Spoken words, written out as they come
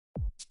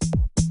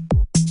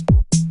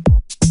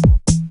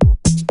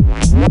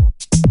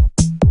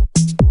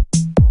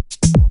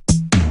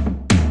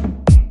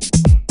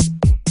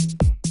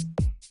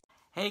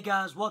Hey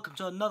guys, welcome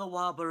to another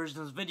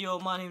WahabOriginalz video.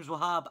 My name is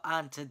Wahab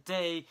and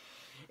today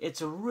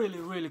it's a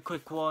really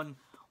quick one.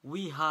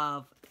 We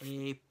have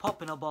a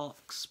pop in a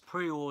box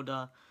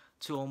pre-order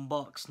to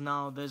unbox.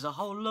 Now there's a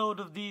whole load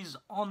of these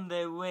on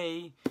their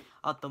way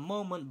at the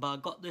moment, but I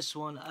got this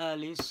one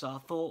early, so I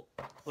thought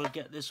we'll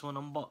get this one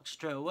unboxed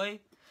straight away.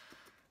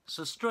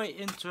 So straight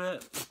into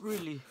it,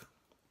 really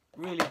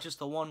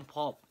just a one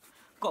pop.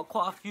 Got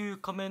quite a few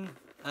coming,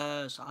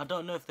 so I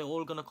don't know if they're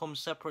all gonna come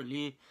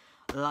separately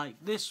like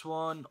this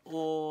one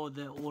or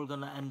they're all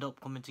gonna end up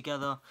coming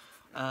together,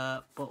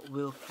 but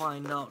we'll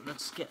find out.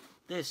 Let's get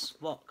this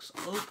box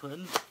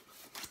open.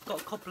 Got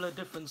a couple of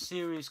different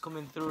series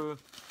coming through,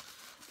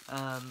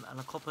 and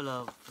a couple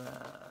of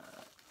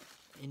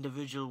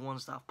individual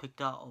ones that I've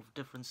picked out of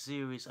different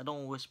series. I don't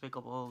always pick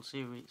up a whole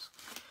series,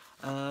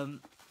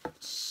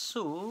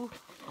 so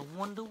I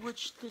wonder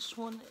which this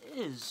one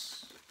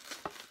is.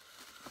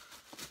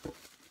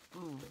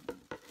 Ooh.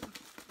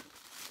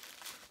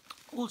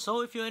 Also,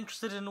 if you're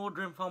interested in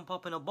ordering Funko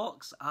Pop in a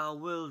box, I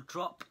will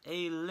drop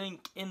a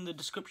link in the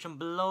description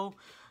below.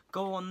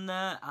 Go on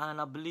there and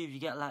I believe you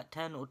get like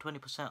 10 or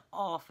 20%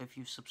 off if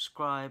you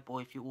subscribe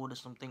or if you order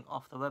something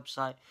off the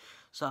website.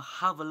 So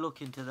have a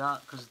look into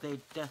that because they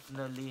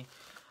definitely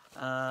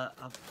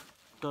have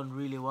done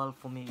really well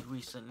for me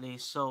recently.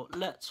 So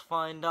let's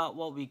find out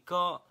what we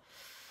got.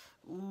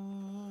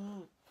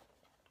 Ooh,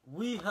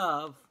 we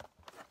have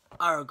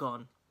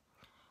Aragon.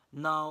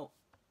 Now,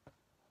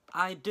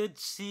 I did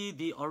see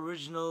the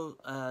original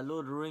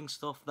Lord of the Rings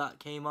stuff that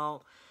came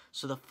out,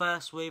 so the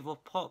first wave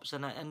of pops,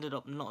 and I ended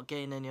up not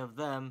getting any of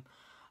them,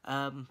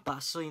 but I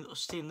seen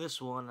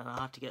this one and I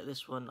had to get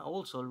this one. I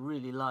also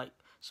really like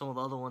some of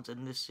the other ones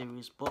in this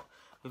series, but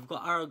we've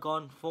got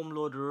Aragon from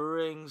Lord of the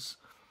Rings,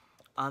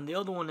 and the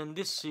other one in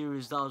this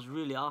series that I was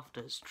really after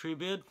is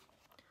Treebeard.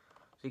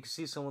 So you can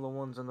see some of the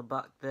ones on the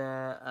back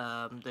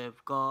there.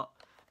 They've got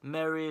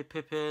Merry,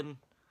 Pippin,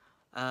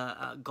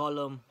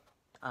 Gollum,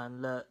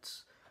 and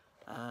Lurtz.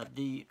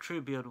 The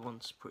Treebeard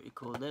one's pretty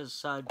cool. There's a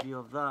side view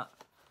of that,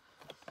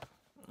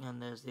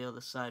 and there's the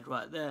other side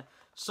right there.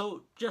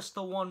 So just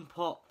the one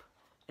pop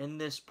in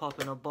this pop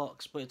in a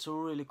box, but it's a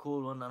really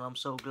cool one and I'm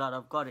so glad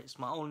I've got it. It's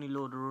my only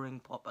Lord of the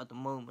Ring pop at the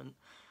moment.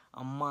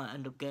 I might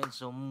end up getting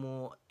some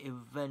more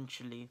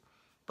eventually,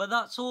 but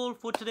that's all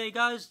for today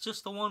guys,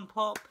 just the one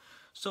pop.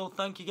 So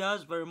thank you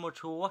guys very much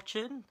for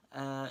watching.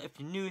 If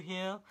you're new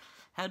here,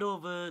 head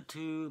over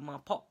to my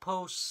pop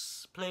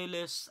posts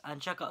playlist and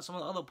check out some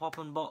of the other pop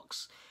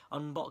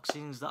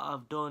unboxings that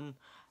I've done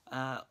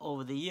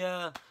over the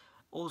year.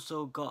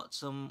 Also got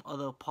some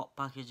other pop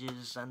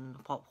packages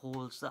and pop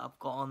hauls that I've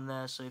got on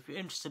there. So if you're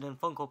interested in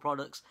Funko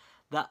products,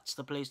 that's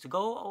the place to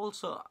go. I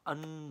also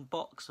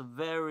unbox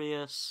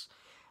various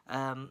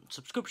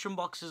subscription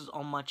boxes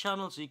on my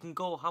channel, so you can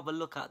go have a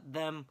look at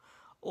them.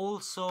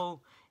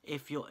 Also,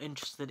 if you're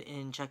interested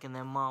in checking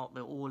them out,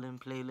 they're all in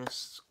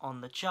playlists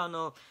on the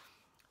channel.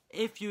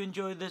 If you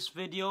enjoyed this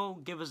video,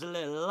 give us a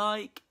little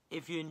like.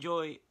 If you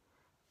enjoy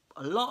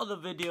a lot of the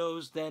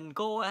videos, then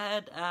go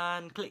ahead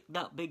and click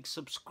that big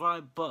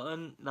subscribe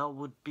button. That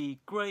would be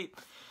great.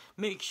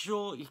 Make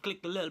sure you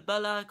click the little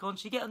bell icon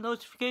so you get a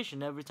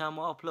notification every time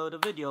I upload a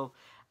video.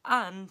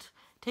 And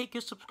take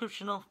your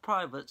subscription off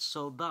private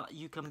so that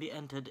you can be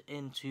entered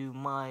into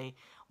my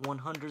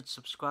 100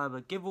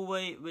 subscriber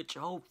giveaway, which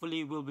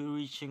hopefully will be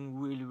reaching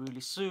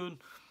really soon.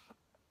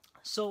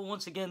 So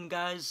once again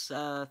guys,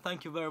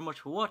 thank you very much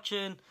for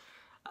watching.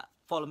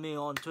 Follow me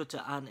on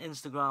Twitter and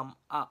Instagram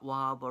at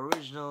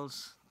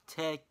WahabOriginalz.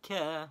 Take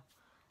care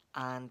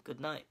and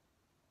good night.